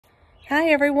Hi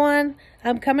everyone,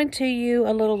 I'm coming to you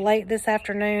a little late this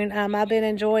afternoon. I've been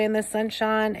enjoying the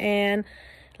sunshine and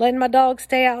letting my dog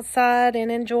stay outside and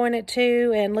enjoying it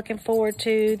too, and looking forward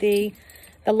to the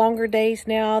longer days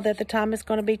now that the time is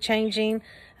going to be changing.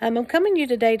 I'm coming to you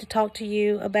today to talk to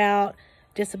you about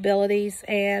disabilities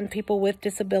and people with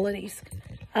disabilities.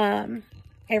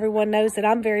 Everyone knows that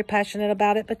I'm very passionate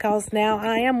about it because now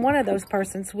I am one of those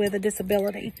persons with a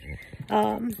disability.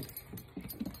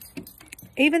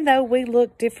 Even though we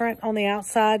look different on the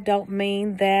outside, don't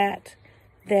mean that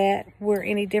we're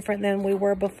any different than we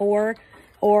were before,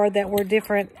 or that we're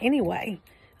different anyway.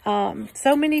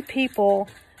 So many people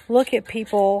look at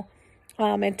people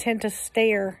and tend to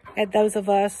stare at those of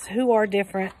us who are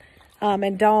different,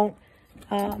 and don't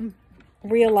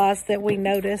realize that we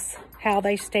notice how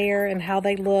they stare and how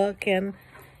they look. And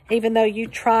even though you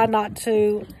try not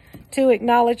to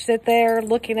acknowledge that they're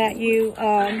looking at you,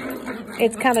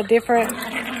 it's kind of different.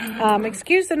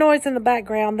 Excuse the noise in the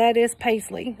background. That is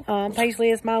Paisley.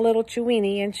 Paisley is my little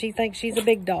Chewini, and she thinks she's a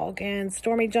big dog. And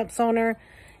Stormy jumps on her,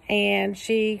 and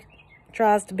she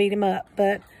tries to beat him up.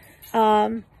 But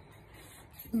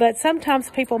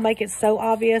sometimes people make it so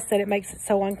obvious that it makes it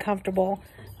so uncomfortable.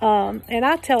 And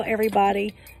I tell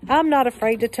everybody, I'm not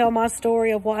afraid to tell my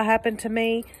story of what happened to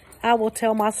me. I will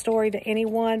tell my story to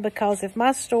anyone, because if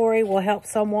my story will help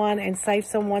someone and save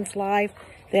someone's life,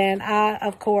 then I,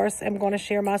 of course, am going to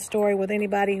share my story with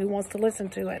anybody who wants to listen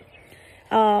to it.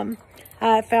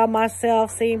 I found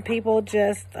myself seeing people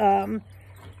just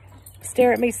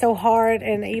stare at me so hard,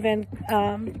 and even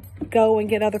go and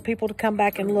get other people to come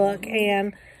back and look.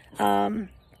 And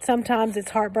sometimes it's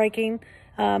heartbreaking.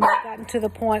 I've gotten to the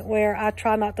point where I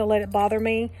try not to let it bother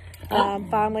me.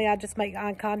 Finally, I just make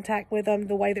eye contact with them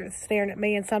the way they're staring at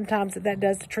me, and sometimes that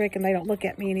does the trick and they don't look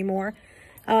at me anymore.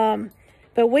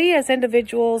 But we as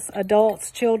individuals,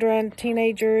 adults, children,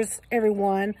 teenagers,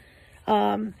 everyone,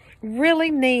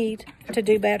 really need to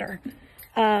do better.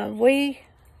 We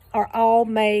are all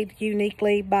made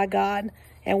uniquely by God,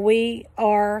 and we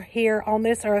are here on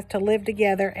this earth to live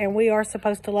together, and we are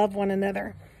supposed to love one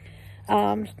another.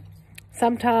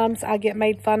 Sometimes I get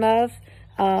made fun of.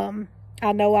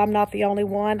 I know I'm not the only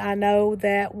one. I know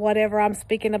that whatever I'm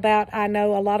speaking about, I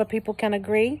know a lot of people can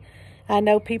agree. I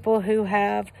know people who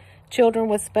have children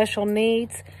with special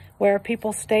needs, where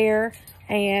people stare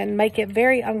and make it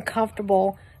very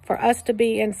uncomfortable for us to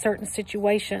be in certain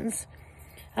situations.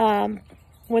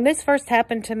 When this first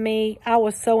happened to me, I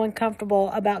was so uncomfortable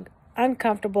about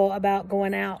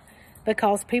going out,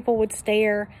 because people would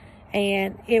stare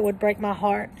and it would break my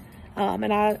heart.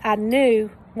 And I knew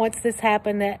once this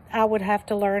happened that I would have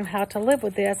to learn how to live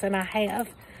with this, and I have.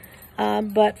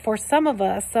 But for some of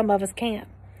us can't.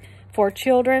 For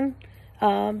children,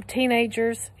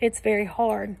 teenagers, it's very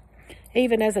hard.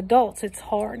 Even as adults, it's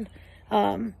hard.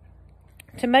 To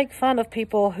make fun of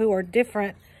people who are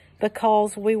different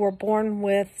because we were born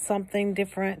with something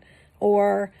different,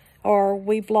 or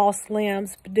we've lost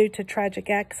limbs due to tragic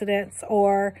accidents,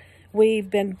 or we've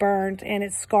been burned and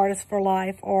it's scarred us for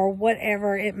life, or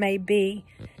whatever it may be.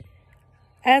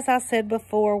 As I said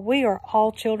before, we are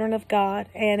all children of God,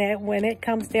 and when it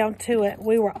comes down to it,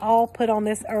 we were all put on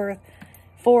this earth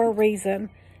for a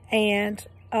reason. And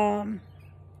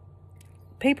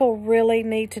people really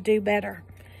need to do better.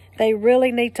 They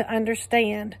really need to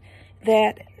understand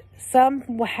that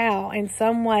somehow, in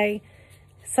some way,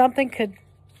 something could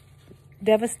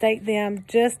devastate them,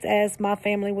 just as my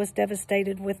family was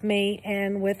devastated with me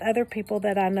and with other people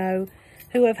that I know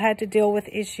who have had to deal with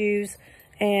issues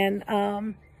and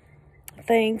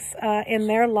things in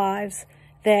their lives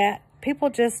that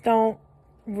people just don't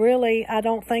really, I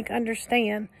don't think,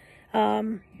 understand.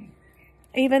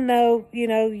 Even though,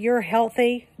 you're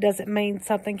healthy, doesn't mean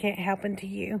something can't happen to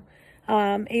you.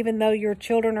 Even though your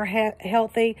children are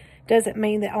healthy, doesn't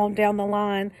mean that on down the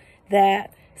line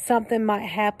that something might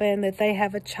happen, that they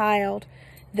have a child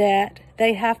that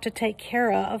they have to take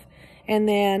care of, and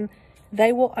then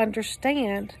they will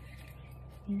understand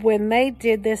when they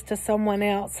did this to someone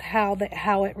else how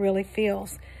it really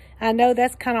feels. I know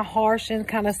that's kind of harsh and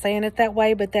kind of saying it that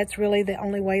way, but that's really the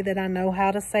only way that I know how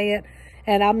to say it.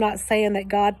 And I'm not saying that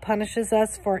God punishes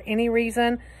us for any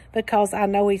reason, because I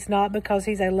know He's not, because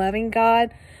He's a loving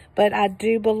God. But I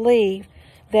do believe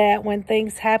that when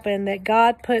things happen, that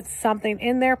God puts something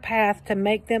in their path to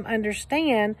make them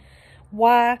understand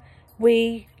why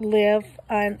we live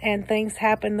and things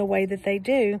happen the way that they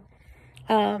do.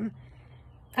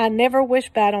 I never wish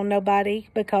bad on nobody,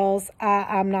 because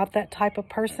I'm not that type of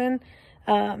person.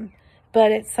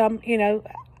 But it's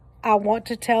I want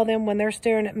to tell them when they're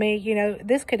staring at me,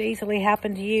 this could easily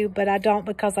happen to you, but I don't,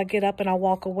 because I get up and I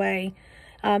walk away.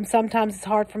 Sometimes it's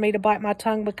hard for me to bite my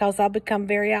tongue because I've become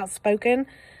very outspoken,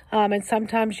 and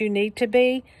sometimes you need to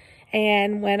be.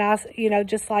 And when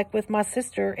just like with my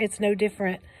sister, it's no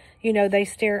different. They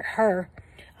stare at her.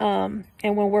 And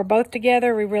when we're both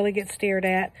together, we really get stared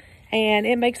at. And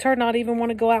it makes her not even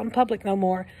want to go out in public no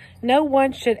more. No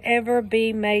one should ever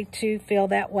be made to feel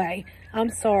that way. I'm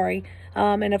sorry.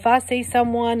 And if I see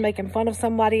someone making fun of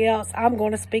somebody else, I'm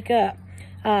going to speak up.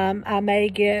 I may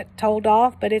get told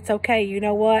off, but it's okay. You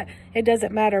know what? It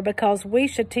doesn't matter, because we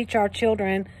should teach our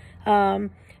children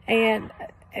and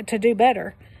to do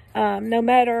better. No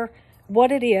matter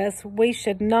what it is, we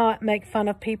should not make fun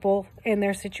of people in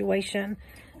their situation.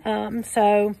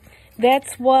 So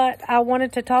that's what I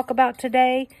wanted to talk about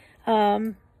today.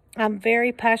 I'm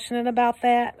very passionate about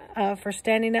that, for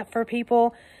standing up for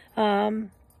people. And,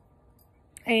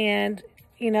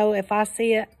 if I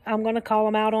see it, I'm going to call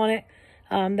them out on it.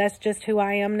 That's just who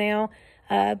I am now.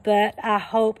 But I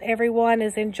hope everyone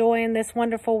is enjoying this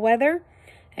wonderful weather.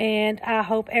 And I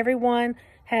hope everyone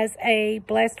has a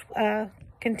blessed,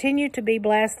 continue to be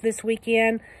blessed this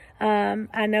weekend.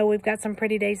 I know we've got some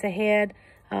pretty days ahead.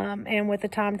 And with the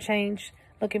time change,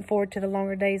 looking forward to the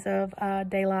longer days of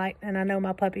daylight. And I know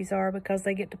my puppies are, because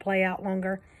they get to play out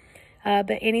longer.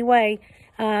 But anyway,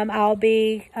 I'll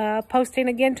be posting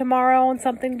again tomorrow on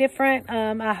something different.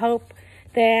 I hope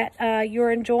that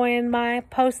you're enjoying my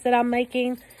posts that I'm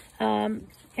making.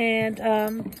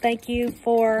 And thank you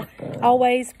for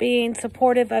always being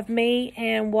supportive of me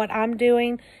and what I'm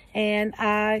doing. And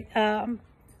I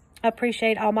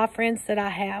appreciate all my friends that I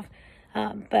have.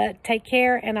 But take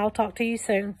care, and I'll talk to you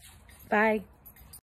soon. Bye.